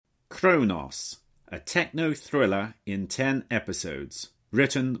Chronos, a techno-thriller in 10 episodes,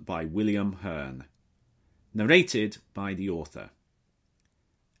 written by William Hearn. Narrated by the author.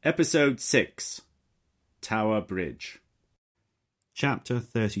 Episode 6, Tower Bridge. Chapter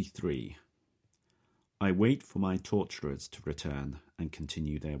 33. I wait for my torturers to return and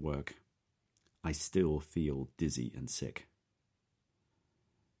continue their work. I still feel dizzy and sick.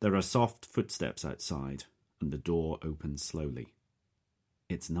 There are soft footsteps outside, and the door opens slowly.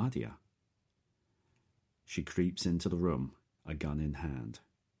 It's Nadia. She creeps into the room, a gun in hand.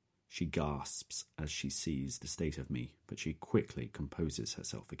 She gasps as she sees the state of me, but she quickly composes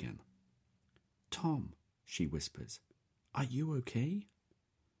herself again. "Tom," she whispers, "are you okay?"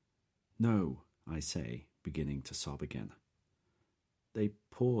 "No," I say, beginning to sob again. They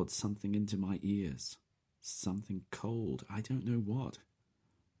poured something into my ears. Something cold, I don't know what.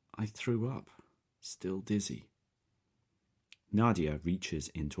 I threw up, still dizzy. Nadia reaches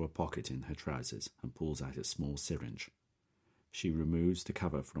into a pocket in her trousers and pulls out a small syringe. She removes the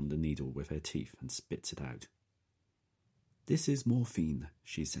cover from the needle with her teeth and spits it out. "This is morphine,"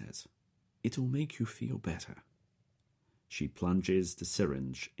 she says. "It'll make you feel better." She plunges the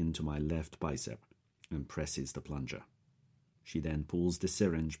syringe into my left bicep and presses the plunger. She then pulls the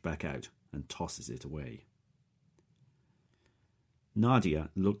syringe back out and tosses it away.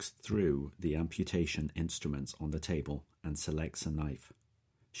 Nadia looks through the amputation instruments on the table and selects a knife.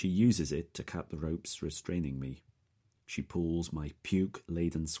 She uses it to cut the ropes restraining me. She pulls my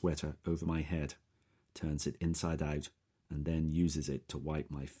puke-laden sweater over my head, turns it inside out, and then uses it to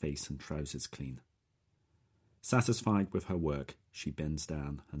wipe my face and trousers clean. Satisfied with her work, she bends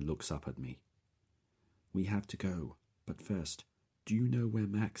down and looks up at me. "We have to go, but first, do you know where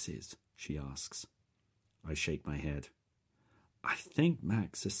Max is?" she asks. I shake my head. "I think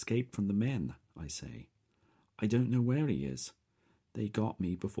Max escaped from the men," I say. "I don't know where he is. They got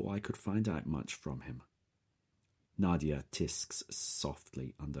me before I could find out much from him." Nadia tisks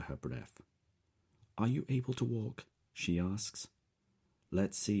softly under her breath. "Are you able to walk?" she asks.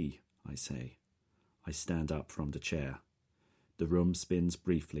 "Let's see," I say. I stand up from the chair. The room spins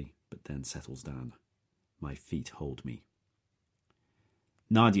briefly, but then settles down. My feet hold me.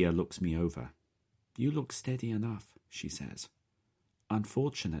 Nadia looks me over. "You look steady enough," she says.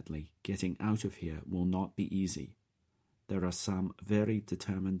 "Unfortunately, getting out of here will not be easy. There are some very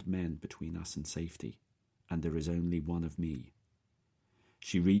determined men between us and safety, and there is only one of me."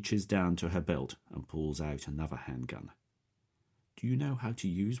 She reaches down to her belt and pulls out another handgun. "Do you know how to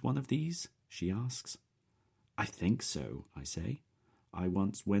use one of these?" she asks. "I think so," I say. "I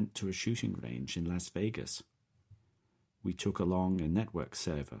once went to a shooting range in Las Vegas." We took along a network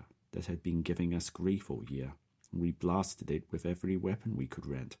server that had been giving us grief all year. We blasted it with every weapon we could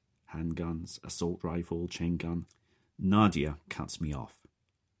rent. Handguns, assault rifle, chain gun. Nadia cuts me off.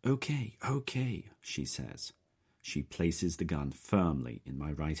 Okay, she says. She places the gun firmly in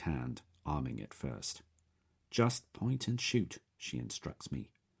my right hand, arming it first. "Just point and shoot," she instructs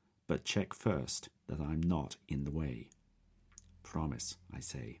me. "But check first that I'm not in the way." "Promise," I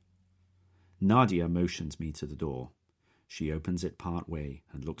say. Nadia motions me to the door. She opens it part way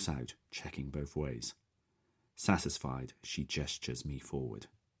and looks out, checking both ways. Satisfied, she gestures me forward.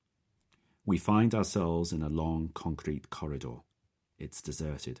 We find ourselves in a long concrete corridor. It's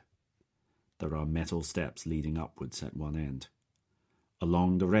deserted. There are metal steps leading upwards at one end.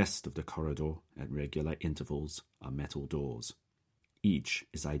 Along the rest of the corridor, at regular intervals, are metal doors. Each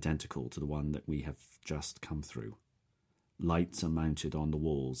is identical to the one that we have just come through. Lights are mounted on the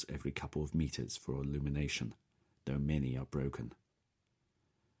walls every couple of meters for illumination, though many are broken.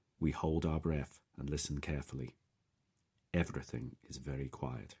 We hold our breath and listen carefully. Everything is very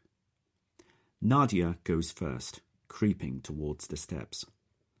quiet. Nadia goes first, creeping towards the steps.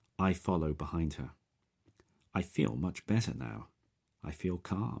 I follow behind her. I feel much better now. I feel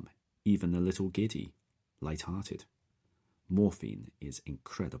calm, even a little giddy, light-hearted. Morphine is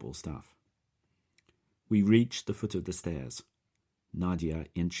incredible stuff. We reach the foot of the stairs. Nadia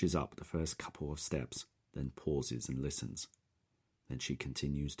inches up the first couple of steps, then pauses and listens. Then she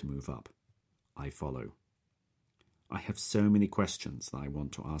continues to move up. I follow. I have so many questions that I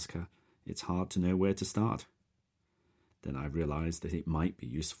want to ask her, it's hard to know where to start. Then I realize that it might be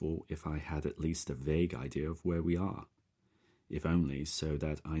useful if I had at least a vague idea of where we are, if only so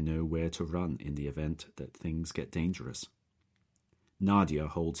that I know where to run in the event that things get dangerous. Nadia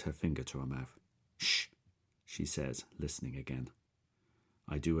holds her finger to her mouth. "Shh," she says, listening again.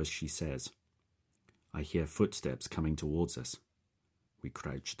 I do as she says. I hear footsteps coming towards us. We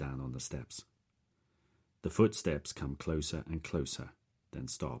crouch down on the steps. The footsteps come closer and closer, then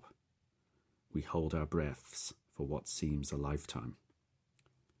stop. We hold our breaths for what seems a lifetime.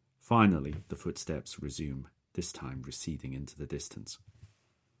 Finally, the footsteps resume, this time receding into the distance.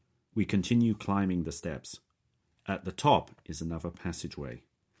 We continue climbing the steps. At the top is another passageway,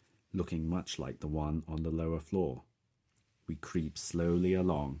 looking much like the one on the lower floor. We creep slowly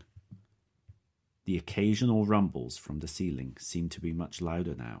along. The occasional rumbles from the ceiling seem to be much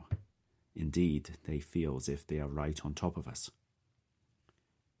louder now. Indeed, they feel as if they are right on top of us.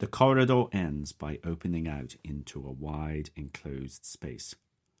 The corridor ends by opening out into a wide, enclosed space.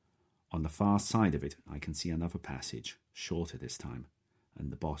 On the far side of it, I can see another passage, shorter this time, and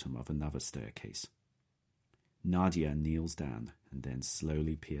the bottom of another staircase. Nadia kneels down and then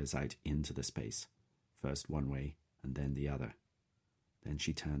slowly peers out into the space, first one way and then the other. Then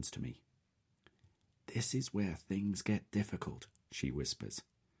she turns to me. "This is where things get difficult," she whispers.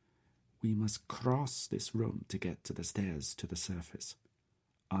 "We must cross this room to get to the stairs to the surface.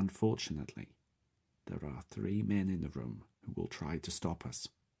 Unfortunately, there are 3 men in the room who will try to stop us."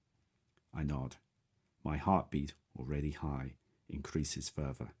 I nod. My heartbeat, already high, increases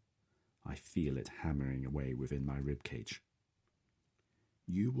further. I feel it hammering away within my ribcage.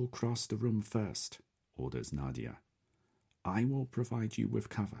 "You will cross the room first," orders Nadia. "I will provide you with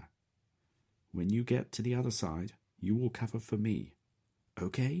cover. When you get to the other side, you will cover for me.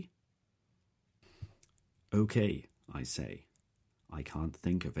 Okay?" "Okay," I say. I can't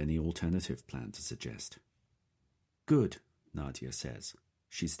think of any alternative plan to suggest. "Good," Nadia says.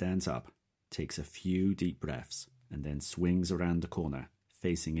 She stands up, takes a few deep breaths, and then swings around the corner,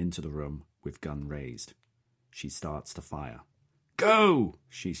 facing into the room with gun raised. She starts to fire. "Go!"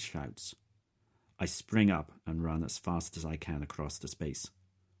 she shouts. I spring up and run as fast as I can across the space.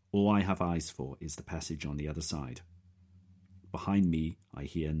 All I have eyes for is the passage on the other side. Behind me, I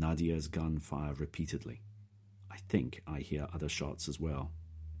hear Nadia's gun fire repeatedly. I think I hear other shots as well.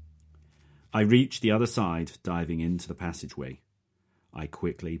 I reach the other side, diving into the passageway. I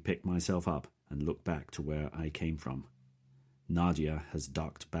quickly pick myself up and look back to where I came from. Nadia has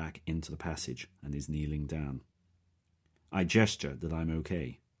ducked back into the passage and is kneeling down. I gesture that I'm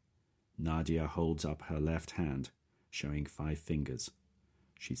okay. Nadia holds up her left hand, showing 5 fingers.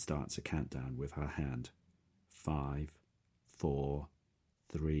 She starts a countdown with her hand. 5, 4,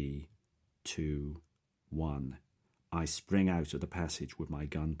 3, 2, 1. I spring out of the passage with my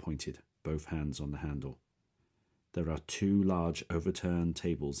gun pointed, both hands on the handle. There are 2 large overturned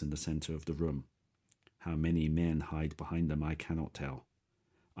tables in the center of the room. How many men hide behind them I cannot tell.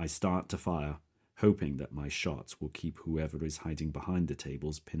 I start to fire, hoping that my shots will keep whoever is hiding behind the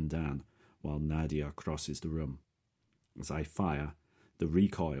tables pinned down while Nadia crosses the room. As I fire, the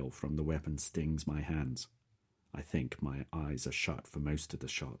recoil from the weapon stings my hands. I think my eyes are shut for most of the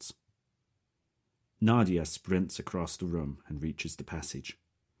shots. Nadia sprints across the room and reaches the passage.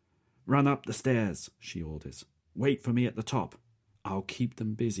 "Run up the stairs," she orders. "Wait for me at the top. I'll keep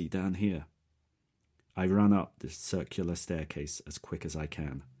them busy down here." I run up the circular staircase as quick as I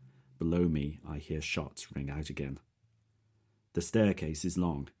can. Below me, I hear shots ring out again. The staircase is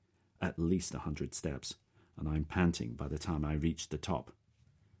long, at least 100 steps, and I'm panting by the time I reach the top.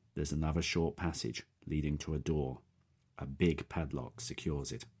 There's another short passage leading to a door. A big padlock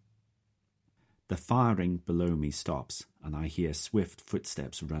secures it. The firing below me stops, and I hear swift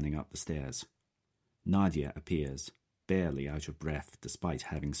footsteps running up the stairs. Nadia appears, barely out of breath despite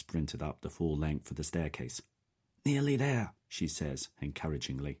having sprinted up the full length of the staircase. "Nearly there," she says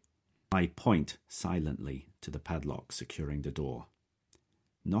encouragingly. I point silently to the padlock securing the door.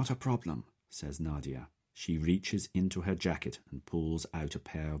 "Not a problem," says Nadia. She reaches into her jacket and pulls out a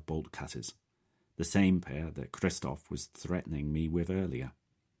pair of bolt cutters, the same pair that Christoph was threatening me with earlier.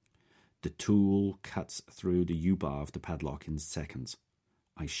 The tool cuts through the U-bar of the padlock in seconds.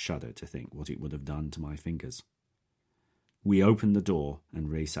 I shudder to think what it would have done to my fingers. We open the door and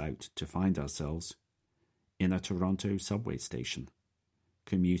race out to find ourselves in a Toronto subway station.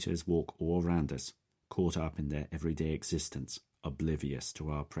 Commuters walk all around us, caught up in their everyday existence, oblivious to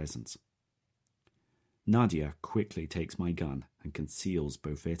our presence. Nadia quickly takes my gun and conceals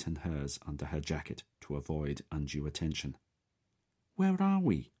both it and hers under her jacket to avoid undue attention. "Where are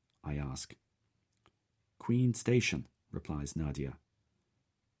we?" I ask. "Queen Station," replies Nadia.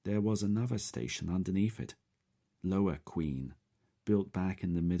 "There was another station underneath it, Lower Queen, built back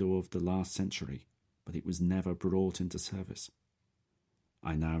in the middle of the last century, but it was never brought into service."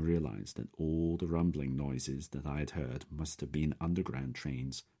 I now realize that all the rumbling noises that I had heard must have been underground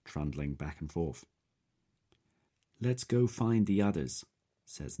trains trundling back and forth. "Let's go find the others,"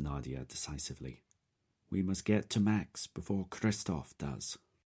 says Nadia decisively. "We must get to Max before Christoph does."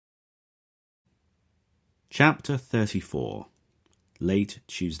 Chapter 34. Late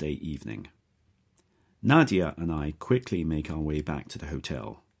Tuesday evening. Nadia and I quickly make our way back to the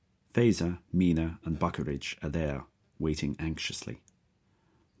hotel. Fazer, Mina, and Buckeridge are there, waiting anxiously.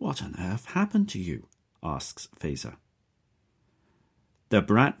 "What on earth happened to you?" asks Fazer. "The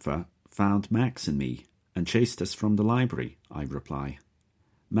Bratva found Max and me and chased us from the library," I reply.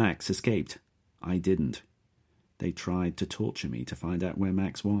 "Max escaped. I didn't. They tried to torture me to find out where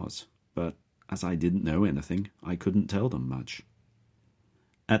Max was, but as I didn't know anything, I couldn't tell them much."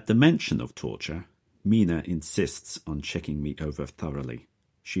 At the mention of torture, Mina insists on checking me over thoroughly.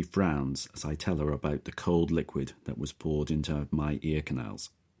 She frowns as I tell her about the cold liquid that was poured into my ear canals.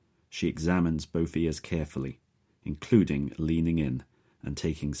 She examines both ears carefully, including leaning in and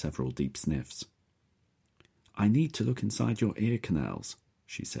taking several deep sniffs. "I need to look inside your ear canals,"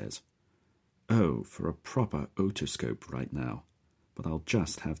 she says. "Oh, for a proper otoscope right now, but I'll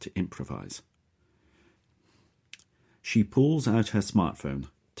just have to improvise." She pulls out her smartphone,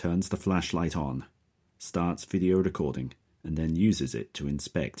 turns the flashlight on, starts video recording, and then uses it to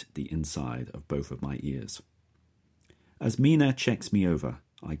inspect the inside of both of my ears. As Mina checks me over,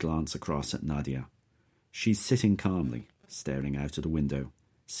 I glance across at Nadia. She's sitting calmly, staring out of the window,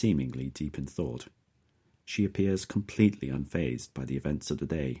 seemingly deep in thought. She appears completely unfazed by the events of the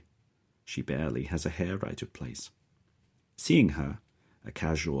day. She barely has a hair out of place. Seeing her, a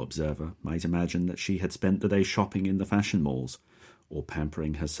casual observer might imagine that she had spent the day shopping in the fashion malls or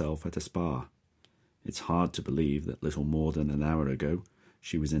pampering herself at a spa. It's hard to believe that little more than an hour ago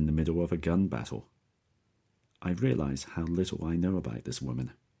she was in the middle of a gun battle. I realize how little I know about this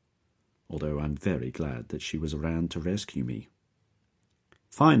woman, although I'm very glad that she was around to rescue me.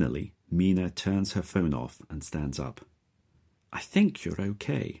 Finally, Mina turns her phone off and stands up. "I think you're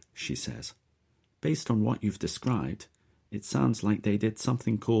okay," she says. "Based on what you've described, it sounds like they did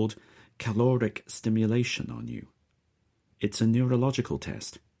something called caloric stimulation on you. It's a neurological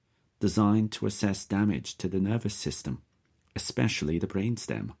test, designed to assess damage to the nervous system, especially the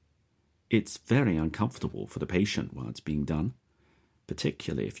brainstem. It's very uncomfortable for the patient while it's being done,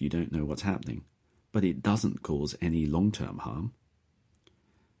 particularly if you don't know what's happening, but it doesn't cause any long-term harm."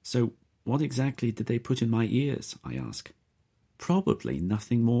 "So what exactly did they put in my ears?" I ask. "Probably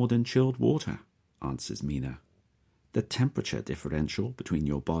nothing more than chilled water," answers Mina. "The temperature differential between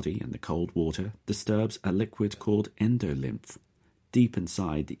your body and the cold water disturbs a liquid called endolymph, deep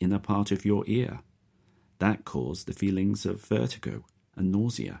inside the inner part of your ear. That caused the feelings of vertigo and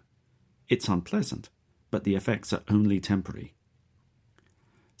nausea. It's unpleasant, but the effects are only temporary."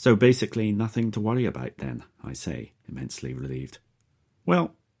 "So basically nothing to worry about then," I say, immensely relieved.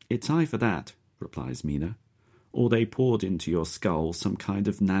 "Well, it's either that," replies Mina, "or they poured into your skull some kind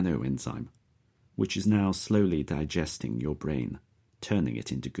of nanoenzyme, which is now slowly digesting your brain, turning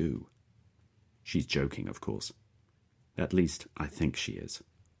it into goo." She's joking, of course. At least, I think she is.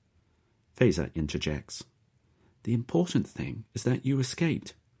 Fazer interjects. "The important thing is that you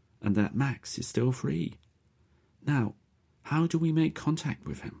escaped, and that Max is still free. Now, how do we make contact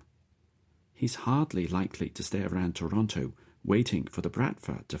with him? He's hardly likely to stay around Toronto waiting for the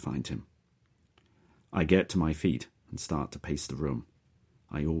Bratva to find him." I get to my feet and start to pace the room.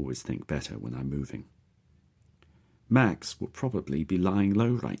 I always think better when I'm moving. "Max will probably be lying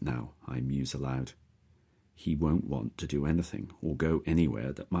low right now," I muse aloud. "He won't want to do anything or go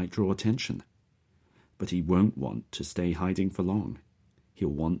anywhere that might draw attention. But he won't want to stay hiding for long. He'll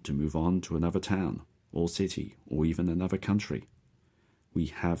want to move on to another town, or city, or even another country. We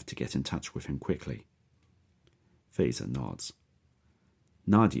have to get in touch with him quickly." Fazer nods.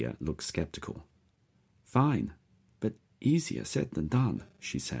 Nadia looks skeptical. "Fine, but easier said than done,"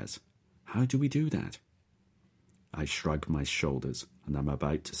 she says. "How do we do that?" I shrug my shoulders, and I'm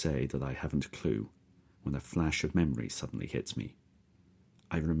about to say that I haven't a clue, when a flash of memory suddenly hits me.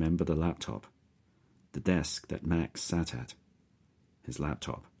 I remember the laptop, the desk that Max sat at, his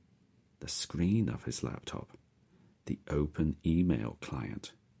laptop, the screen of his laptop, the open email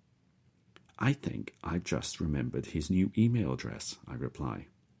client. "I think I've just remembered his new email address," I reply.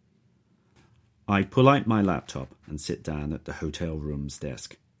 I pull out my laptop and sit down at the hotel room's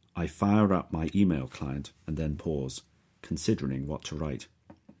desk. I fire up my email client and then pause, considering what to write.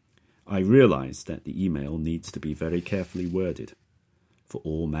 I realize that the email needs to be very carefully worded. For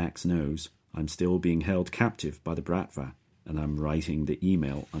all Max knows, I'm still being held captive by the Bratva, and I'm writing the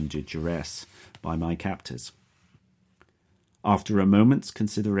email under duress by my captors. After a moment's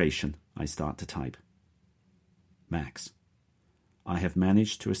consideration, I start to type. "Max, I have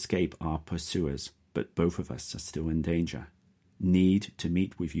managed to escape our pursuers, but both of us are still in danger. Need to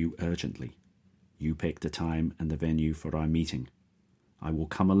meet with you urgently. You pick the time and the venue for our meeting. I will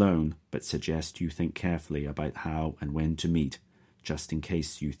come alone, but suggest you think carefully about how and when to meet, just in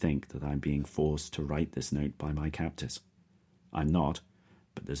case you think that I'm being forced to write this note by my captors. I'm not,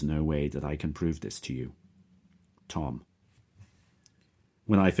 but there's no way that I can prove this to you. Tom.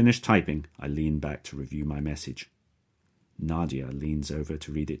 When I finish typing, I lean back to review my message. Nadia leans over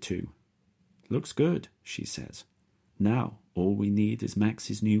to read it too. Looks good, she says. Now, all we need is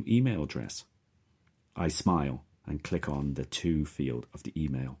Max's new email address. I smile and click on the to field of the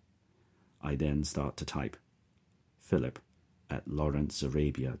email. I then start to type.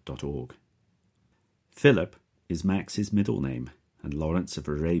 Philip@lawrencearabia.org. Philip is Max's middle name, and Lawrence of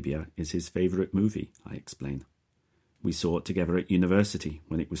Arabia is his favourite movie, I explain. We saw it together at university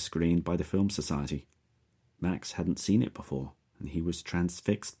when it was screened by the Film Society. Max hadn't seen it before, and he was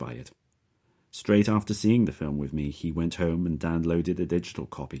transfixed by it. Straight after seeing the film with me, he went home and downloaded a digital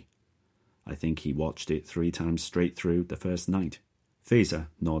copy. I think he watched it 3 times straight through the first night. Faiza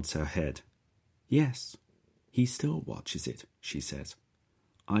nods her head. Yes, he still watches it, she says.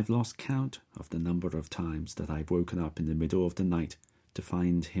 I've lost count of the number of times that I've woken up in the middle of the night to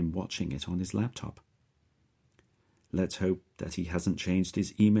find him watching it on his laptop. Let's hope that he hasn't changed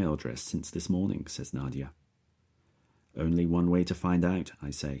his email address since this morning, says Nadia. Only one way to find out, I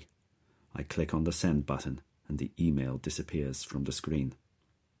say. I click on the send button and the email disappears from the screen.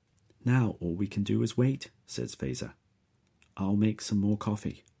 Now all we can do is wait, says Faiza. I'll make some more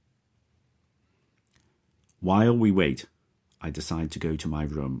coffee. While we wait, I decide to go to my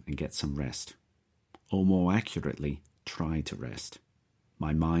room and get some rest. Or more accurately, try to rest.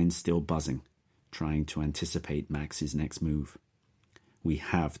 My mind's still buzzing, trying to anticipate Max's next move. We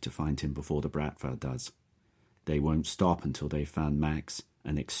have to find him before the Bratva does. They won't stop until they've found Max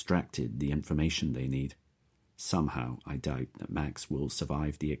and extracted the information they need. Somehow, I doubt that Max will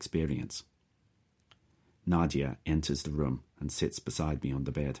survive the experience. Nadia enters the room and sits beside me on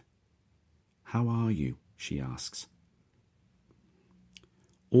the bed. How are you? She asks.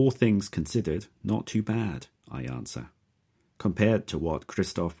 All things considered, not too bad, I answer. Compared to what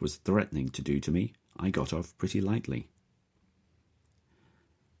Christoph was threatening to do to me, I got off pretty lightly.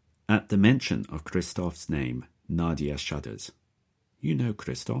 At the mention of Christoph's name, Nadia shudders. You know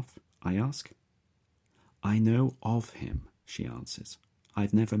Christoph? I ask. I know of him, she answers.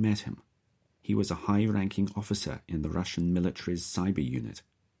 I've never met him. He was a high-ranking officer in the Russian military's cyber unit.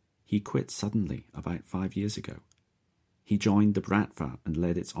 He quit suddenly about 5 years ago. He joined the Bratva and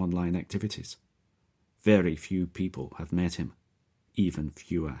led its online activities. Very few people have met him. Even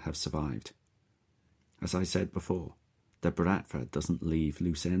fewer have survived. As I said before, the Bratva doesn't leave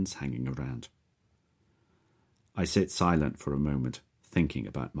loose ends hanging around. I sit silent for a moment, thinking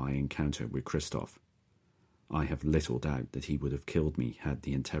about my encounter with Christoph. I have little doubt that he would have killed me had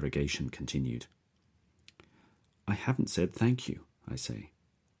the interrogation continued. I haven't said thank you, I say.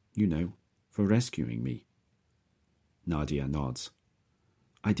 You know, for rescuing me. Nadia nods.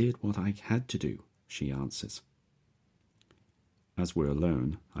 I did what I had to do, she answers. As we're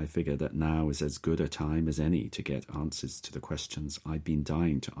alone, I figure that now is as good a time as any to get answers to the questions I've been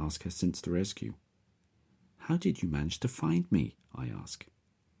dying to ask her since the rescue. How did you manage to find me? I ask.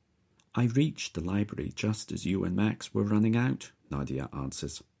 I reached the library just as you and Max were running out, Nadia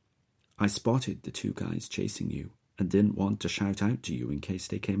answers. I spotted the 2 guys chasing you and didn't want to shout out to you in case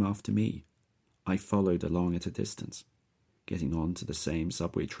they came after me. I followed along at a distance, getting onto the same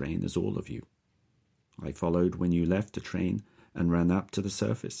subway train as all of you. I followed when you left the train and ran up to the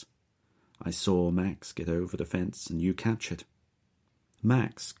surface. I saw Max get over the fence and you captured.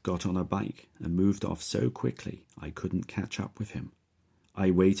 Max got on a bike and moved off so quickly I couldn't catch up with him. I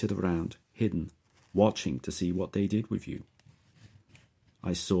waited around, hidden, watching to see what they did with you.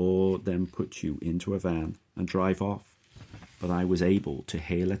 I saw them put you into a van and drive off, but I was able to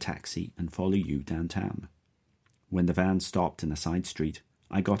hail a taxi and follow you downtown. When the van stopped in a side street,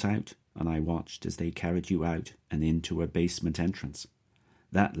 I got out and I watched as they carried you out and into a basement entrance.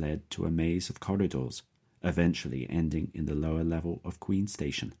 That led to a maze of corridors, eventually ending in the lower level of Queen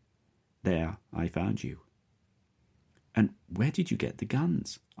Station. There I found you. And where did you get the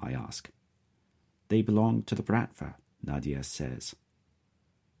guns? I ask. They belonged to the Bratva, Nadia says.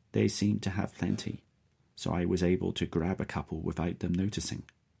 They seemed to have plenty, so I was able to grab a couple without them noticing.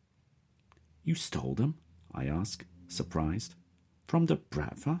 You stole them? I ask, surprised. From the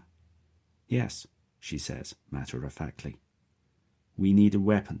Bratva? Yes, she says, matter-of-factly. We needed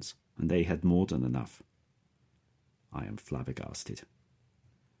weapons, and they had more than enough. I am flabbergasted.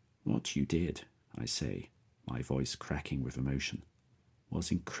 What you did, I say, my voice cracking with emotion,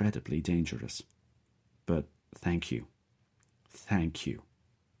 was incredibly dangerous. But thank you. Thank you.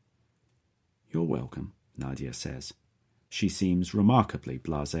 You're welcome, Nadia says. She seems remarkably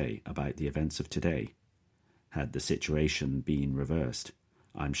blasé about the events of today. Had the situation been reversed,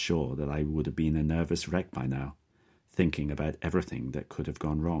 I'm sure that I would have been a nervous wreck by now, thinking about everything that could have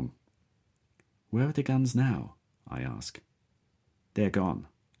gone wrong. "Where are the guns now?" I ask. "They're gone.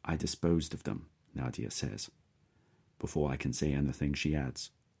 I disposed of them," Nadia says. Before I can say anything, she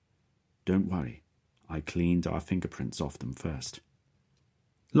adds, "Don't worry. I cleaned our fingerprints off them first."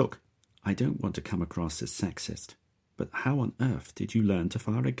 Look, I don't want to come across as sexist, but how on earth did you learn to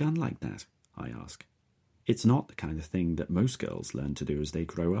fire a gun like that? I ask. It's not the kind of thing that most girls learn to do as they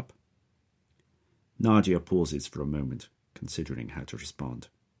grow up. Nadia pauses for a moment, considering how to respond.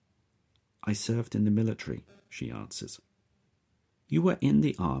 "I served in the military," she answers. "You were in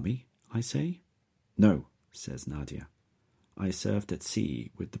the army?" I say. "No," says Nadia. "I served at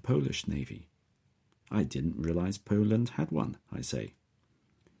sea with the Polish Navy." "I didn't realize Poland had one," I say.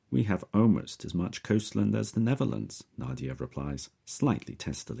 "We have almost as much coastland as the Netherlands," Nadia replies, slightly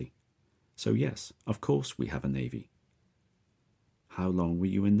testily. "So yes, of course we have a navy." "How long were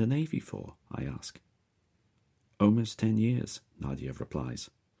you in the navy for?" I ask. "Almost 10 years, Nadia replies.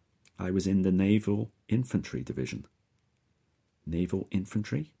 "I was in the Naval Infantry Division." Naval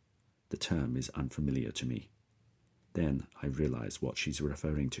Infantry? The term is unfamiliar to me. Then I realize what she's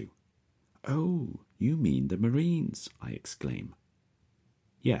referring to. "Oh, you mean the Marines," I exclaim.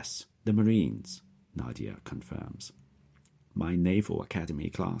 "Yes, the Marines," Nadia confirms. "My Naval Academy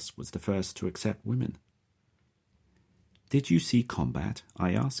class was the first to accept women." "Did you see combat?"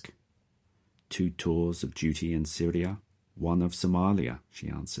 I ask. "2 tours of duty in Syria, 1 of Somalia," she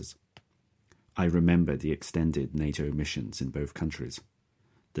answers. I remember the extended NATO missions in both countries.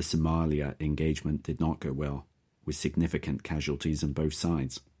 The Somalia engagement did not go well, with significant casualties on both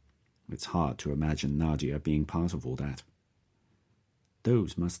sides. It's hard to imagine Nadia being part of all that.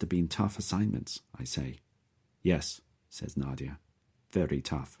 "Those must have been tough assignments," I say. "Yes," says Nadia. "Very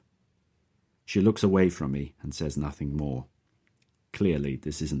tough." She looks away from me and says nothing more. Clearly,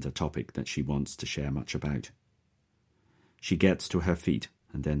 this isn't a topic that she wants to share much about. She gets to her feet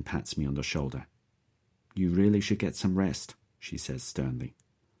and then pats me on the shoulder. "You really should get some rest," she says sternly.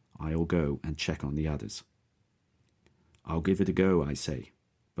 "I'll go and check on the others." "I'll give it a go," I say,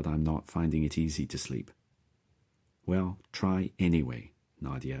 but I'm not finding it easy to sleep. "Well, try anyway,"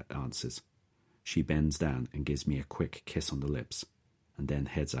 Nadia answers. She bends down and gives me a quick kiss on the lips, and then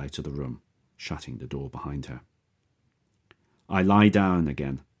heads out of the room, shutting the door behind her. I lie down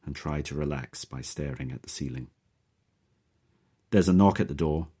again and try to relax by staring at the ceiling. There's a knock at the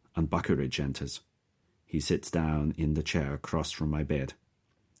door, and Buckeridge enters. He sits down in the chair across from my bed.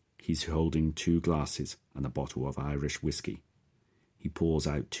 He's holding 2 glasses and a bottle of Irish whiskey. He pours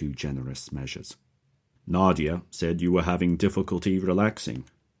out 2 generous measures. "Nadia said you were having difficulty relaxing,"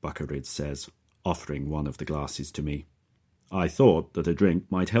 Buckeridge says, offering one of the glasses to me. "I thought that a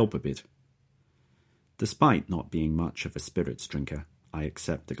drink might help a bit." Despite not being much of a spirits drinker, I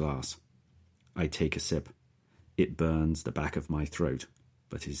accept the glass. I take a sip. It burns the back of my throat,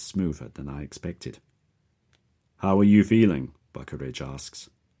 but is smoother than I expected. "How are you feeling?" Buckeridge asks.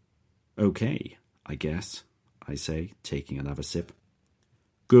 "Okay, I guess," I say, taking another sip.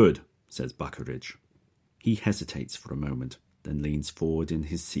 "Good," says Buckeridge. He hesitates for a moment, then leans forward in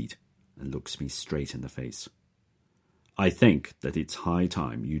his seat and looks me straight in the face. "I think that it's high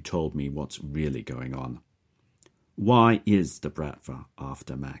time you told me what's really going on. Why is the Bratva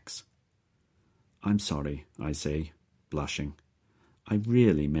after Max?" "I'm sorry," I say, blushing. "I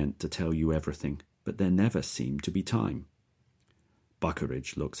really meant to tell you everything, but there never seemed to be time."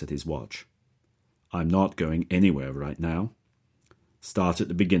 Buckeridge looks at his watch. "I'm not going anywhere right now. Start at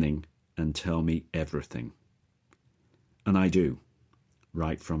the beginning and tell me everything." And I do,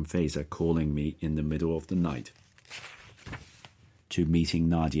 right from Fazer calling me in the middle of the night, to meeting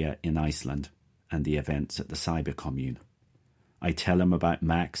Nadia in Iceland and the events at the cyber commune. I tell him about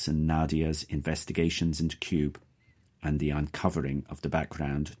Max and Nadia's investigations into Cube and the uncovering of the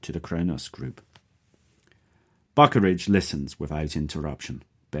background to the Kronos group. Buckeridge listens without interruption,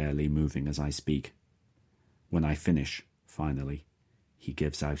 barely moving as I speak. When I finish, finally, he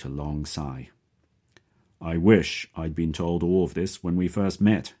gives out a long sigh. "I wish I'd been told all of this when we first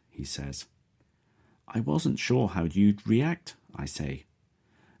met," he says. "I wasn't sure how you'd react," I say.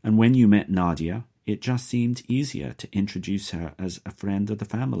 "And when you met Nadia, it just seemed easier to introduce her as a friend of the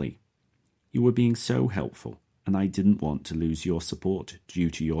family. You were being so helpful, and I didn't want to lose your support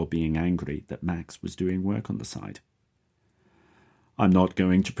due to your being angry that Max was doing work on the side." "I'm not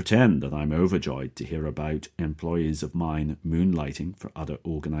going to pretend that I'm overjoyed to hear about employees of mine moonlighting for other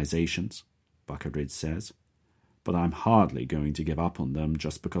organizations," Buckeridge says, "but I'm hardly going to give up on them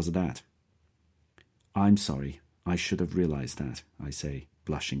just because of that." "I'm sorry. I should have realized that," I say,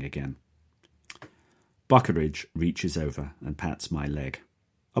 blushing again. Buckeridge reaches over and pats my leg.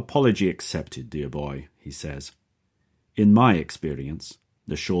 "Apology accepted, dear boy," he says. In my experience,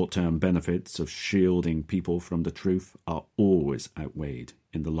 the short-term benefits of shielding people from the truth are always outweighed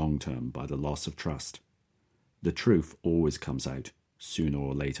in the long term by the loss of trust. The truth always comes out, sooner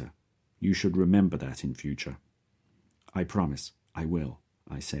or later. You should remember that in future. I promise, I will,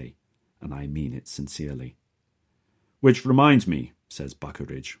 I say, and I mean it sincerely. Which reminds me, says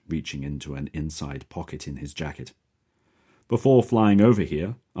Buckeridge, reaching into an inside pocket in his jacket. Before flying over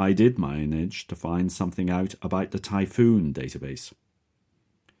here, I did manage to find something out about the Typhoon database.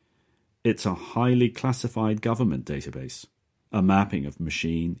 It's a highly classified government database, a mapping of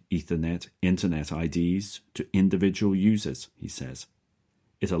machine, Ethernet, Internet IDs to individual users, he says.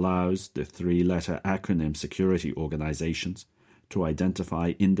 It allows the three-letter acronym security organizations to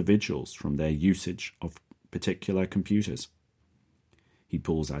identify individuals from their usage of particular computers. He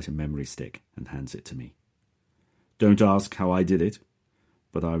pulls out a memory stick and hands it to me. Don't ask how I did it,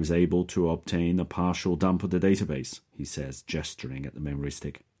 but I was able to obtain a partial dump of the database, he says, gesturing at the memory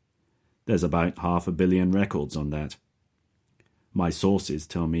stick. There's about 500 million records on that. My sources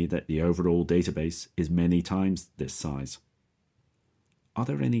tell me that the overall database is many times this size. Are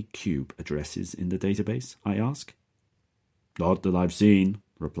there any Cube addresses in the database? I ask. Not that I've seen,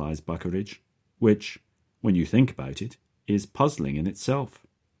 replies Buckeridge, which, when you think about it, is puzzling in itself.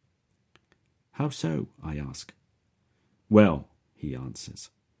 How so? I ask. Well, he answers,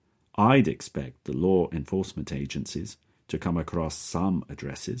 I'd expect the law enforcement agencies to come across some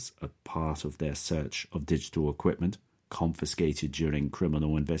addresses as part of their search of digital equipment confiscated during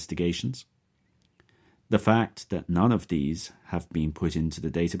criminal investigations. The fact that none of these have been put into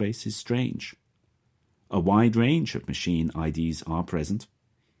the database is strange. A wide range of machine IDs are present,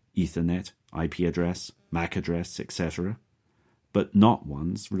 Ethernet, IP address, MAC address, etc., but not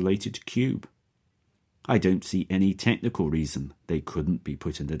ones related to Cube. I don't see any technical reason they couldn't be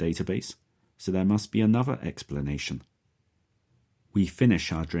put in the database, so there must be another explanation. We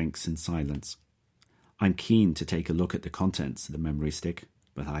finish our drinks in silence. I'm keen to take a look at the contents of the memory stick,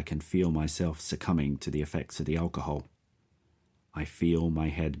 but I can feel myself succumbing to the effects of the alcohol. I feel my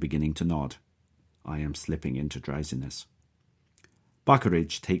head beginning to nod. I am slipping into drowsiness.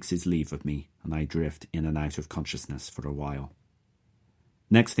 Buckeridge takes his leave of me, and I drift in and out of consciousness for a while.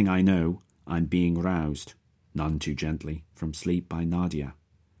 Next thing I know, I'm being roused, none too gently, from sleep by Nadia.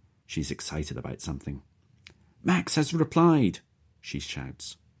 She's excited about something. Max has replied, she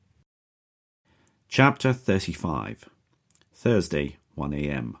shouts. Chapter 35. Thursday, 1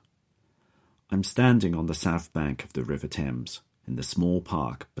 a.m. I'm standing on the south bank of the River Thames, in the small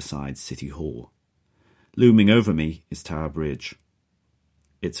park beside City Hall. Looming over me is Tower Bridge.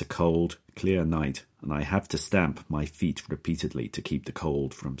 It's a cold, clear night, and I have to stamp my feet repeatedly to keep the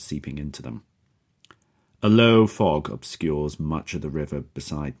cold from seeping into them. A low fog obscures much of the river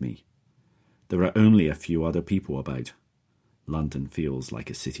beside me. There are only a few other people about. London feels like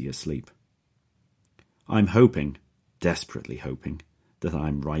a city asleep. I'm hoping, desperately hoping, that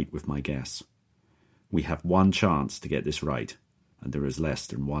I'm right with my guess. We have one chance to get this right, and there is less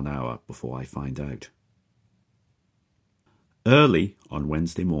than 1 hour before I find out. Early on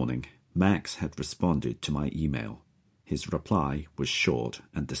Wednesday morning, Max had responded to my email. His reply was short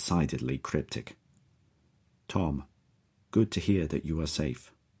and decidedly cryptic. Tom, good to hear that you are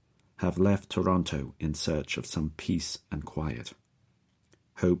safe. Have left Toronto in search of some peace and quiet.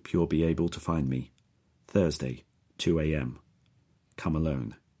 Hope you'll be able to find me. Thursday, 2 a.m. Come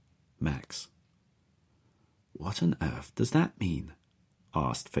alone. Max. What on earth does that mean?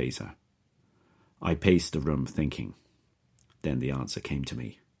 Asked Fazer. I paced the room thinking. Then the answer came to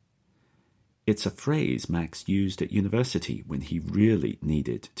me. It's a phrase Max used at university when he really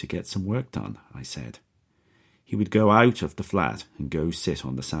needed to get some work done, I said. He would go out of the flat and go sit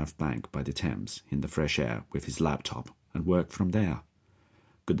on the south bank by the Thames in the fresh air with his laptop and work from there.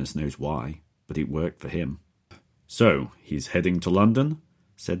 Goodness knows why, but it worked for him. So, he's heading to London?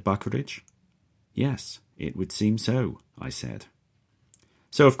 Said Buckeridge. Yes, it would seem so, I said.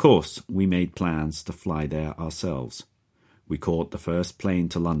 So, of course, we made plans to fly there ourselves. We caught the first plane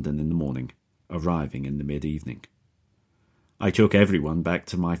to London in the morning, arriving in the mid-evening. I took everyone back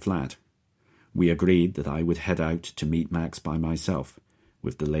to my flat. We agreed that I would head out to meet Max by myself,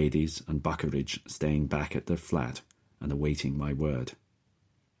 with the ladies and Buckeridge staying back at their flat and awaiting my word.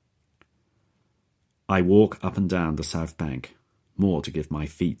 I walk up and down the south bank, more to give my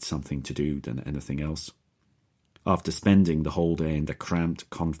feet something to do than anything else. After spending the whole day in the cramped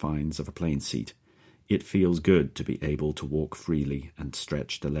confines of a plane seat, it feels good to be able to walk freely and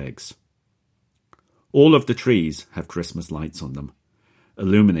stretch the legs. All of the trees have Christmas lights on them,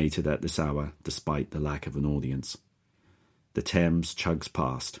 illuminated at this hour despite the lack of an audience. The Thames chugs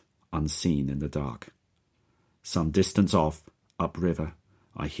past, unseen in the dark. Some distance off, upriver,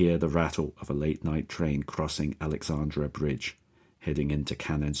 I hear the rattle of a late-night train crossing Alexandra Bridge, heading into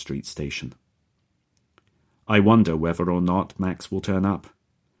Cannon Street Station. I wonder whether or not Max will turn up.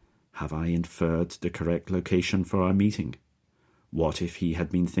 Have I inferred the correct location for our meeting? What if he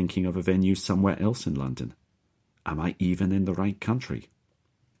had been thinking of a venue somewhere else in London? Am I even in the right country?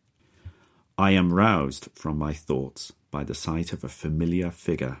 I am roused from my thoughts by the sight of a familiar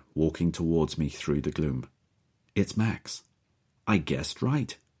figure walking towards me through the gloom. It's Max. I guessed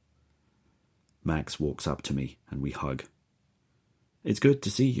right. Max walks up to me and we hug. It's good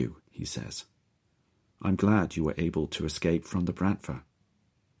to see you, he says. I'm glad you were able to escape from the Bratva.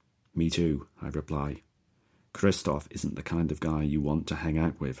 Me too, I reply. Christoph isn't the kind of guy you want to hang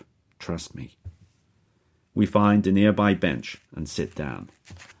out with. Trust me. We find a nearby bench and sit down.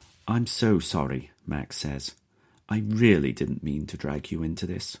 I'm so sorry, Max says. I really didn't mean to drag you into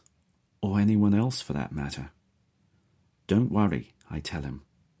this. Or anyone else for that matter. Don't worry, I tell him.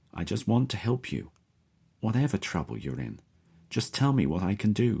 I just want to help you. Whatever trouble you're in, just tell me what I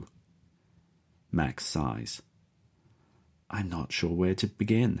can do. Max sighs. I'm not sure where to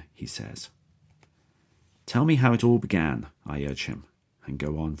begin, he says. Tell me how it all began, I urge him, and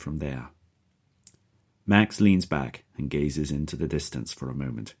go on from there. Max leans back and gazes into the distance for a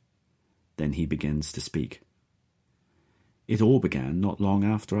moment. Then he begins to speak. It all began not long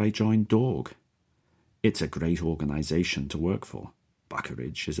after I joined Dorg. It's a great organisation to work for.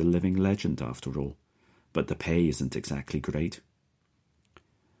 Buckeridge is a living legend after all, but the pay isn't exactly great.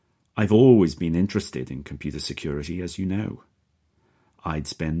 I've always been interested in computer security, as you know. I'd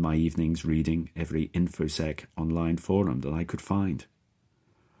spend my evenings reading every InfoSec online forum that I could find.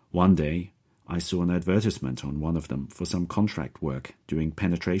 One day, I saw an advertisement on one of them for some contract work doing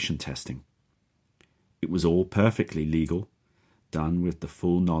penetration testing. It was all perfectly legal, done with the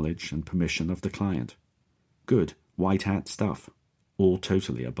full knowledge and permission of the client. Good, white-hat stuff, all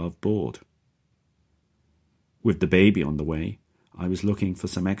totally above board. With the baby on the way, I was looking for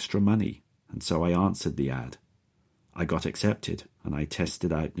some extra money, and so I answered the ad. I got accepted, and I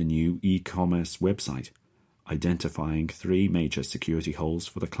tested out the new e-commerce website, identifying 3 major security holes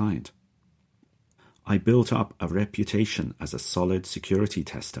for the client. I built up a reputation as a solid security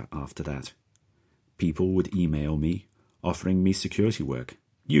tester after that. People would email me, offering me security work,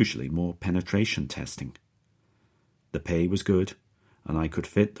 usually more penetration testing. The pay was good, and I could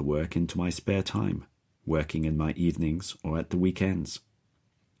fit the work into my spare time, working in my evenings or at the weekends.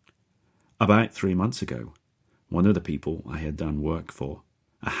 About 3 months ago, one of the people I had done work for,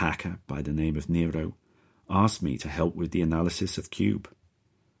 a hacker by the name of Nero, asked me to help with the analysis of Cube.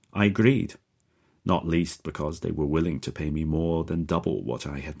 I agreed, not least because they were willing to pay me more than double what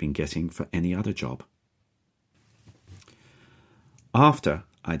I had been getting for any other job. After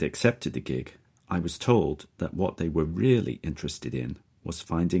I'd accepted the gig, I was told that what they were really interested in was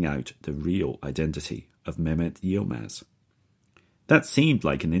finding out the real identity of Mehmet Yilmaz. That seemed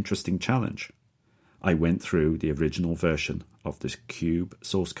like an interesting challenge. I went through the original version of the Cube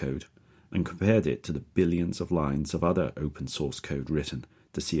source code and compared it to the billions of lines of other open source code written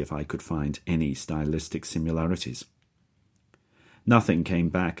to see if I could find any stylistic similarities. Nothing came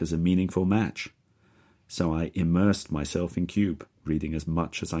back as a meaningful match, so I immersed myself in Cube, reading as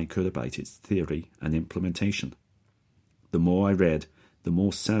much as I could about its theory and implementation. The more I read, the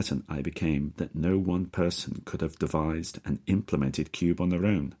more certain I became that no one person could have devised and implemented Cube on their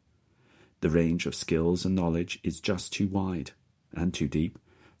own. The range of skills and knowledge is just too wide and too deep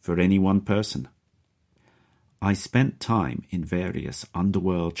for any one person. I spent time in various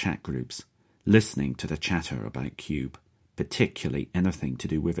underworld chat groups, listening to the chatter about Cube, particularly anything to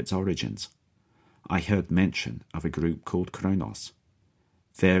do with its origins. I heard mention of a group called Kronos,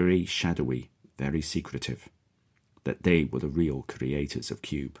 very shadowy, very secretive, that they were the real creators of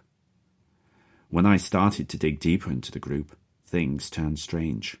Cube. When I started to dig deeper into the group, things turned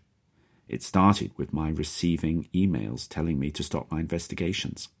strange. It started with my receiving emails telling me to stop my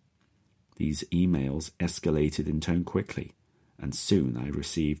investigations. These emails escalated in tone quickly, and soon I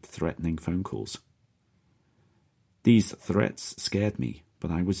received threatening phone calls. These threats scared me,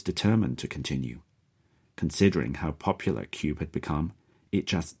 but I was determined to continue. Considering how popular Cube had become, it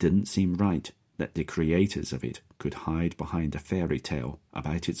just didn't seem right that the creators of it could hide behind a fairy tale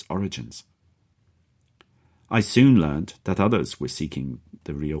about its origins. I soon learned that others were seeking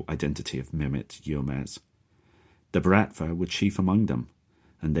the real identity of Mehmet Yilmaz. The Bratva were chief among them,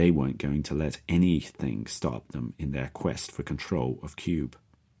 and they weren't going to let anything stop them in their quest for control of Cube.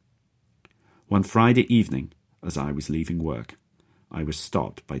 One Friday evening, as I was leaving work, I was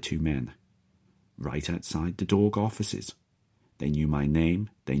stopped by 2 men, right outside the Dorg offices. They knew my name,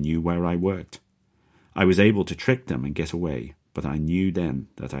 they knew where I worked. I was able to trick them and get away, but I knew then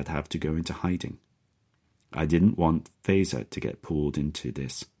that I'd have to go into hiding. I didn't want Faiza to get pulled into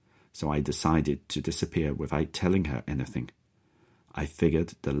this, so I decided to disappear without telling her anything. I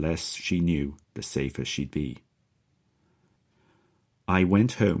figured the less she knew, the safer she'd be. I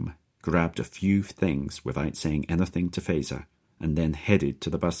went home, grabbed a few things without saying anything to Faiza, and then headed to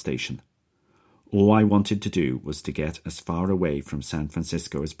the bus station. All I wanted to do was to get as far away from San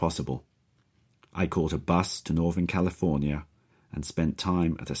Francisco as possible. I caught a bus to Northern California and spent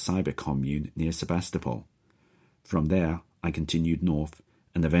time at a cyber commune near Sebastopol. From there, I continued north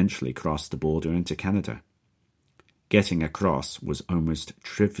and eventually crossed the border into Canada. Getting across was almost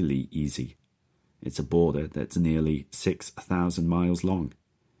trivially easy. It's a border that's nearly 6,000 miles long.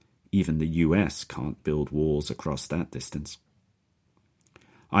 Even the US can't build walls across that distance.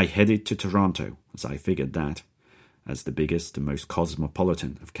 I headed to Toronto, as I figured that, as the biggest and most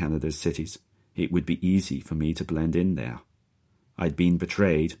cosmopolitan of Canada's cities, it would be easy for me to blend in there. I'd been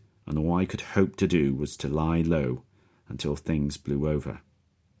betrayed, and all I could hope to do was to lie low until things blew over.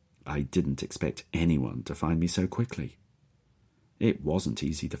 I didn't expect anyone to find me so quickly. It wasn't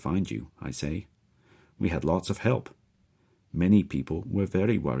easy to find you, I say. We had lots of help. Many people were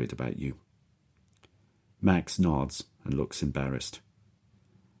very worried about you. Max nods and looks embarrassed.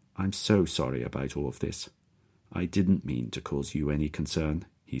 I'm so sorry about all of this. I didn't mean to cause you any concern,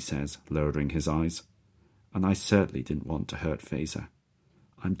 he says, lowering his eyes. And I certainly didn't want to hurt Faiza.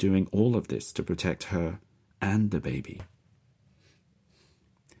 I'm doing all of this to protect her and the baby.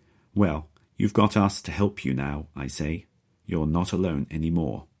 Well, you've got us to help you now, I say. You're not alone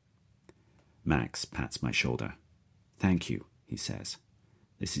anymore. Max pats my shoulder. Thank you, he says.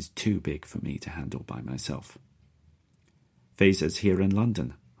 This is too big for me to handle by myself. Faiza's here in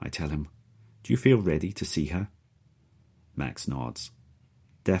London, I tell him. Do you feel ready to see her? Max nods.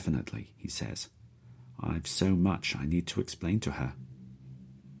 Definitely, he says. I've so much I need to explain to her.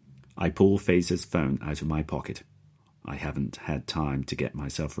 I pull Faiza's phone out of my pocket. I haven't had time to get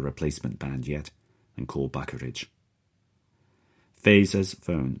myself a replacement band yet, and call Buckeridge. Faiza's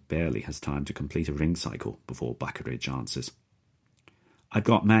phone barely has time to complete a ring cycle before Buckeridge answers. I've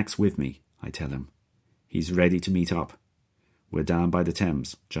got Max with me, I tell him. He's ready to meet up. We're down by the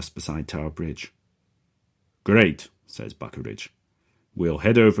Thames, just beside Tower Bridge. Great, says Buckeridge. We'll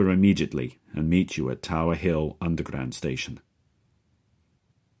head over immediately and meet you at Tower Hill Underground Station.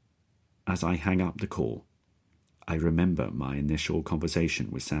 As I hang up the call, I remember my initial conversation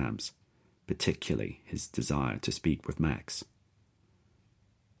with Sams, particularly his desire to speak with Max.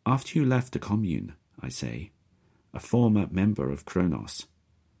 After you left the commune, I say, a former member of Kronos,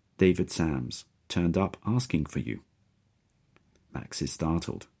 David Sams, turned up asking for you. Max is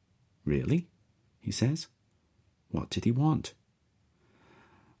startled. Really? He says. What did he want?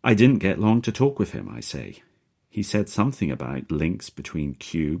 I didn't get long to talk with him, I say. He said something about links between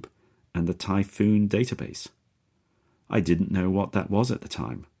Cube and the Typhoon database. I didn't know what that was at the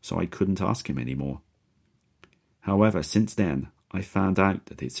time, so I couldn't ask him anymore. However, since then, I found out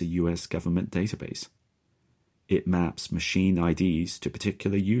that it's a US government database. It maps machine IDs to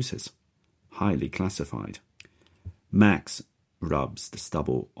particular users, highly classified. Max rubs the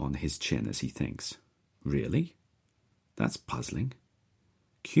stubble on his chin as he thinks. Really? That's puzzling.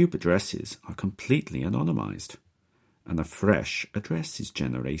 Cube addresses are completely anonymized, and a fresh address is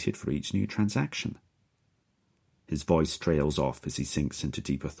generated for each new transaction. His voice trails off as he sinks into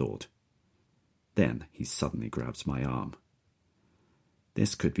deeper thought. Then he suddenly grabs my arm.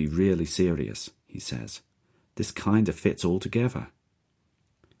 This could be really serious, he says. This kind of fits all together.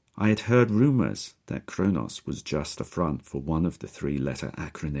 I had heard rumors that Kronos was just a front for one of the 3-letter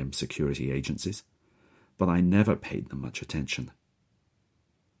acronym security agencies, but I never paid them much attention.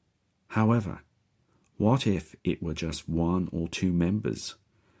 However, what if it were just 1 or 2 members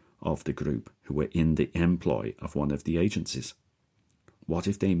of the group who were in the employ of one of the agencies? What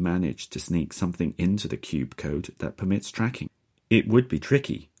if they managed to sneak something into the Cube code that permits tracking? It would be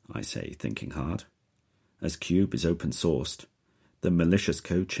tricky, I say, thinking hard. As Cube is open-sourced, the malicious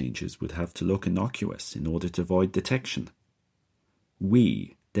code changes would have to look innocuous in order to avoid detection.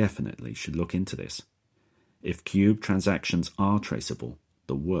 We definitely should look into this. If Cube transactions are traceable,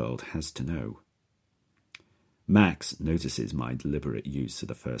 the world has to know. Max notices my deliberate use of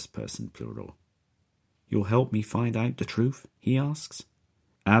the first-person plural. You'll help me find out the truth? He asks.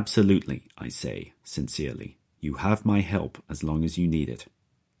 Absolutely, I say, sincerely. You have my help as long as you need it,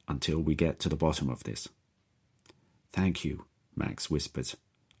 until we get to the bottom of this. Thank you, Max whispers.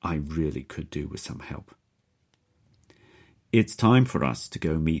 I really could do with some help. It's time for us to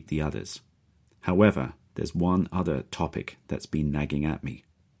go meet the others. However, there's one other topic that's been nagging at me.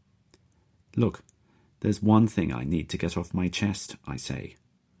 Look, There's one thing I need to get off my chest, I say.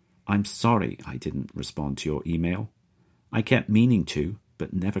 I'm sorry I didn't respond to your email. I kept meaning to,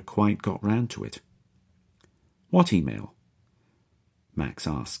 but never quite got round to it. What email? Max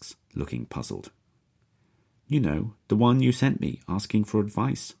asks, looking puzzled. You know, the one you sent me asking for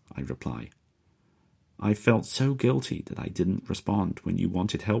advice, I reply. I felt so guilty that I didn't respond when you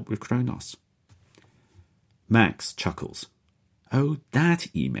wanted help with Kronos. Max chuckles. Oh,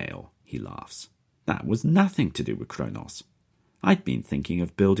 that email, he laughs. That was nothing to do with Kronos. I'd been thinking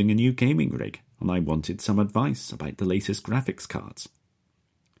of building a new gaming rig, and I wanted some advice about the latest graphics cards.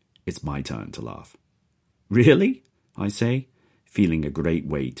 It's my turn to laugh. Really? I say, feeling a great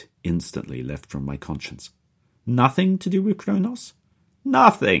weight instantly lift from my conscience. Nothing to do with Kronos?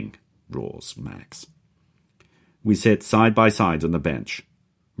 Nothing, roars Max. We sit side by side on the bench,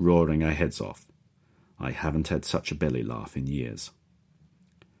 roaring our heads off. I haven't had such a belly laugh in years.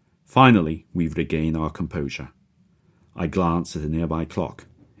 Finally, we regain our composure. I glance at a nearby clock.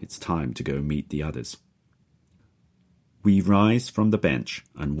 It's time to go meet the others. We rise from the bench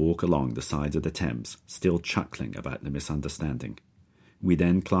and walk along the side of the Thames, still chuckling about the misunderstanding. We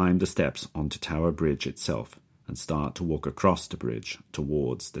then climb the steps onto Tower Bridge itself and start to walk across the bridge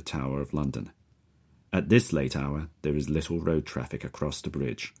towards the Tower of London. At this late hour, there is little road traffic across the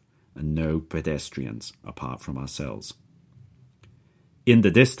bridge and no pedestrians apart from ourselves. In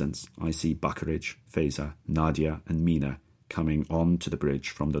the distance, I see Buckeridge, Feyza, Nadia and Mina coming on to the bridge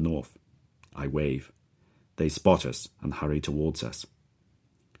from the north. I wave. They spot us and hurry towards us.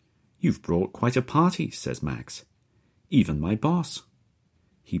 You've brought quite a party, says Max. Even my boss.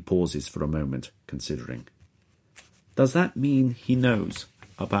 He pauses for a moment, considering. Does that mean he knows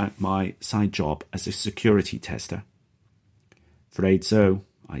about my side job as a security tester? Afraid so,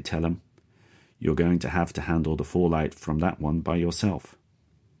 I tell him. You're going to have to handle the fallout from that one by yourself.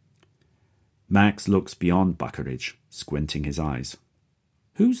 Max looks beyond Buckeridge, squinting his eyes.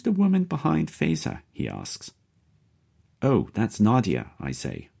 Who's the woman behind Feyza? He asks. Oh, that's Nadia, I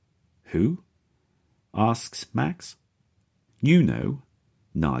say. Who? Asks Max. You know,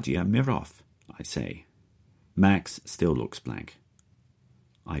 Nadia Mirov, I say. Max still looks blank.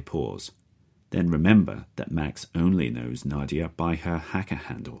 I pause, then remember that Max only knows Nadia by her hacker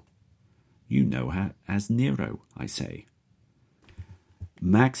handle. You know her as Nero, I say.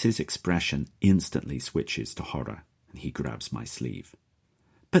 Max's expression instantly switches to horror, and he grabs my sleeve.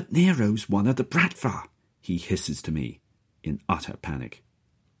 But Nero's one of the Bratva, he hisses to me, in utter panic.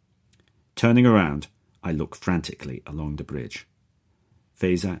 Turning around, I look frantically along the bridge.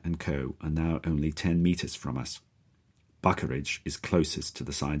 Feyza and Co. are now only 10 metres from us. Buckeridge is closest to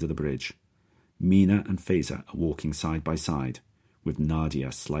the side of the bridge. Mina and Feyza are walking side by side, with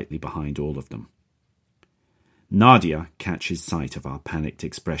Nadia slightly behind all of them. Nadia catches sight of our panicked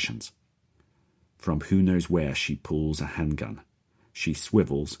expressions. From who knows where she pulls a handgun. She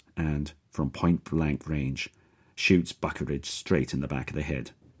swivels and, from point-blank range, shoots Buckeridge straight in the back of the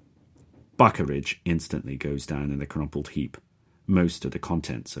head. Buckeridge instantly goes down in a crumpled heap, most of the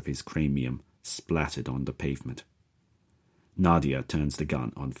contents of his cranium splattered on the pavement. Nadia turns the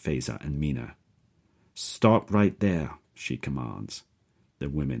gun on Feyza and Mina. Stop right there, she commands. The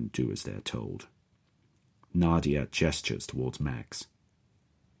women do as they're told. Nadia gestures towards Max.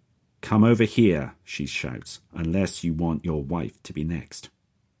 Come over here, she shouts, unless you want your wife to be next.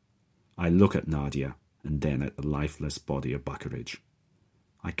 I look at Nadia and then at the lifeless body of Buckeridge.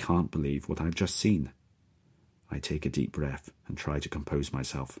 I can't believe what I've just seen. I take a deep breath and try to compose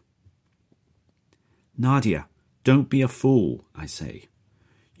myself. Nadia, don't be a fool, I say.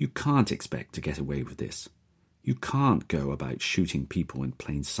 You can't expect to get away with this. You can't go about shooting people in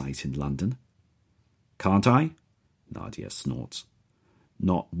plain sight in London. Can't I? Nadia snorts.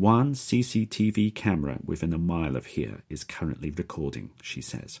 Not one CCTV camera within a mile of here is currently recording, she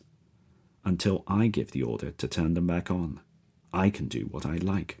says. Until I give the order to turn them back on, I can do what I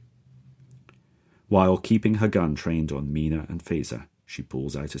like. While keeping her gun trained on Mina and Feyza, she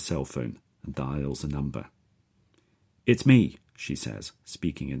pulls out a cell phone and dials a number. It's me, she says,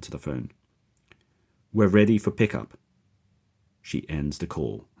 speaking into the phone. We're ready for pickup. She ends the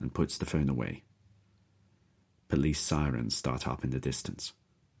call and puts the phone away. Police sirens start up in the distance.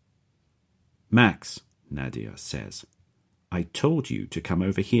 Max, Nadia says, I told you to come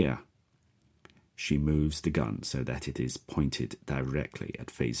over here. She moves the gun so that it is pointed directly at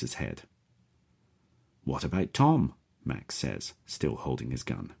Feyza's head. What about Tom? Max says, still holding his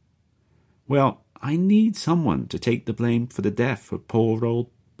gun. Well, I need someone to take the blame for the death of poor old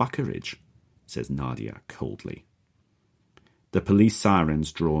Buckeridge, says Nadia coldly. The police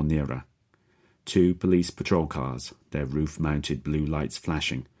sirens draw nearer. 2 police patrol cars, their roof-mounted blue lights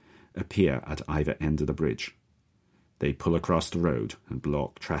flashing, appear at either end of the bridge. They pull across the road and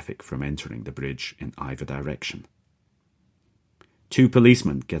block traffic from entering the bridge in either direction. 2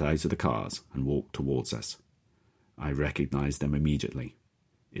 policemen get out of the cars and walk towards us. I recognize them immediately.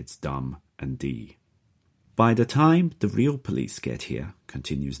 It's Dum and Dee. By the time the real police get here,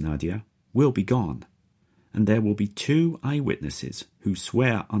 continues Nadia, we'll be gone, and there will be 2 eyewitnesses who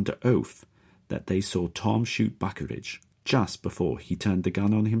swear under oath that they saw Tom shoot Buckeridge just before he turned the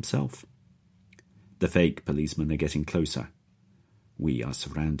gun on himself. The fake policemen are getting closer. We are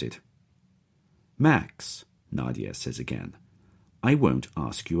surrounded. Max, Nadia says again, I won't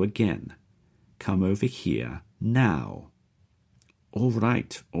ask you again. Come over here now. All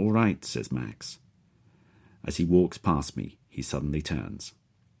right, says Max. As he walks past me, he suddenly turns.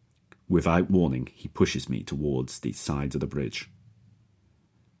 Without warning, he pushes me towards the side of the bridge.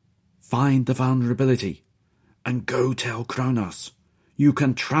 Find the vulnerability and go tell Kronos. You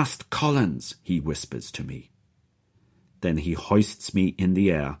can trust Collins, he whispers to me. Then he hoists me in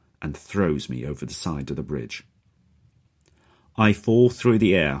the air and throws me over the side of the bridge. I fall through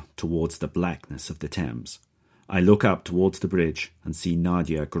the air towards the blackness of the Thames. I look up towards the bridge and see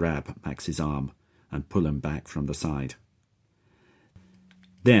Nadia grab Max's arm and pull him back from the side.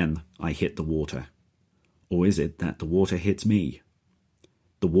 Then I hit the water. Or is it that the water hits me?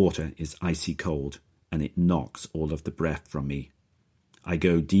 The water is icy cold, and it knocks all of the breath from me. I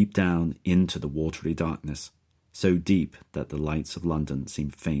go deep down into the watery darkness, so deep that the lights of London seem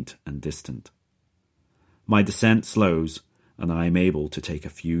faint and distant. My descent slows, and I am able to take a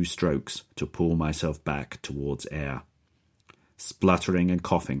few strokes to pull myself back towards air. Spluttering and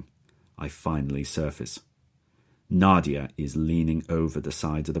coughing, I finally surface. Nadia is leaning over the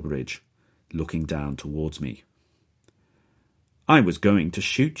side of the bridge, looking down towards me. I was going to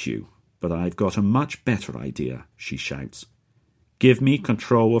shoot you, but I've got a much better idea, she shouts. Give me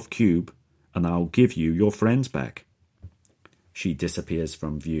control of Cube, and I'll give you your friends back. She disappears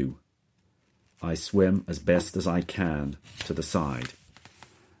from view. I swim as best as I can to the side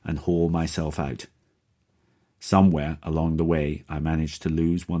and haul myself out. Somewhere along the way, I manage to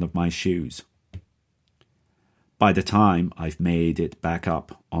lose one of my shoes. By the time I've made it back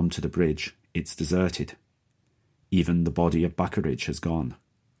up onto the bridge, it's deserted. Even the body of Buckeridge has gone.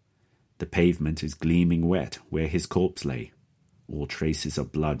 The pavement is gleaming wet where his corpse lay, all traces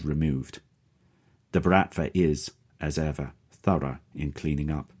of blood removed. The Bratva is, as ever, thorough in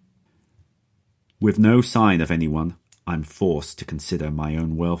cleaning up. With no sign of anyone, I'm forced to consider my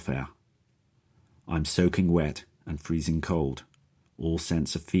own welfare. I'm soaking wet and freezing cold. All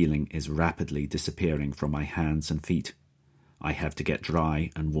sense of feeling is rapidly disappearing from my hands and feet. I have to get dry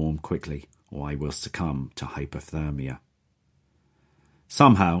and warm quickly, or I will succumb to hypothermia.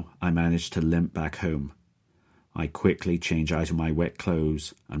 Somehow, I manage to limp back home. I quickly change out of my wet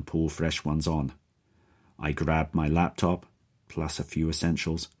clothes and pull fresh ones on. I grab my laptop, plus a few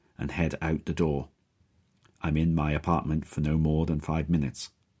essentials, and head out the door. I'm in my apartment for no more than 5 minutes.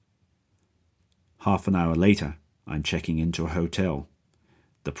 Half an hour later, I'm checking into a hotel.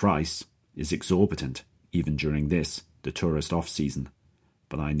 The price is exorbitant, even during this, the tourist off-season,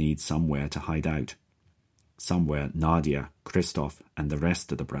 but I need somewhere to hide out. Somewhere Nadia, Christoph, and the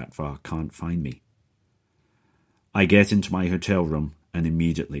rest of the Bratva can't find me. I get into my hotel room and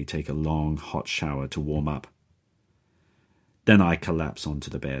immediately take a long, hot shower to warm up. Then I collapse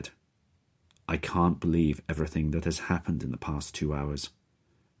onto the bed. I can't believe everything that has happened in the past 2 hours.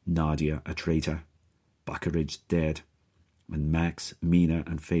 Nadia a traitor, Buckeridge dead, and Max, Mina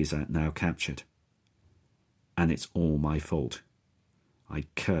and Feza now captured. And it's all my fault. I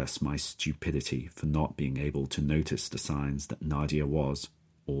curse my stupidity for not being able to notice the signs that Nadia was,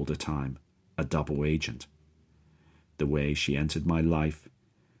 all the time, a double agent. The way she entered my life,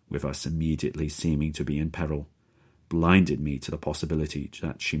 with us immediately seeming to be in peril, blinded me to the possibility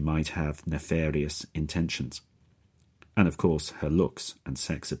that she might have nefarious intentions. And of course, her looks and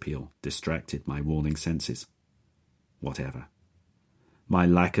sex appeal distracted my warning senses. Whatever. My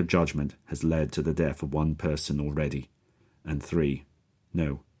lack of judgment has led to the death of 1 person already, and 3,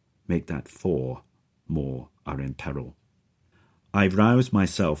 no, make that 4 more are in peril. I rouse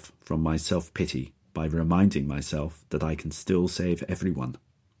myself from my self-pity by reminding myself that I can still save everyone.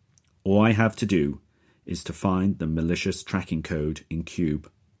 All I have to do is to find the malicious tracking code in Cube,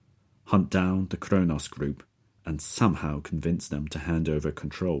 hunt down the Kronos group, and somehow convince them to hand over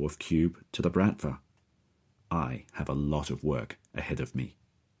control of Cube to the Bratva. I have a lot of work ahead of me.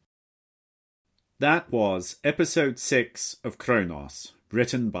 That was episode 6 of Kronos,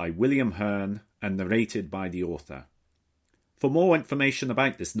 written by William Hearn and narrated by the author. For more information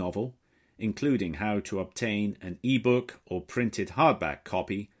about this novel, including how to obtain an ebook or printed hardback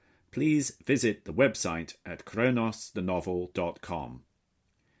copy, please visit the website at kronosthenovel.com.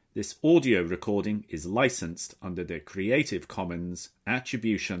 This audio recording is licensed under the Creative Commons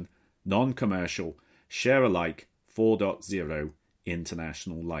Attribution, Non-Commercial, Share-alike 4.0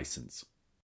 International License.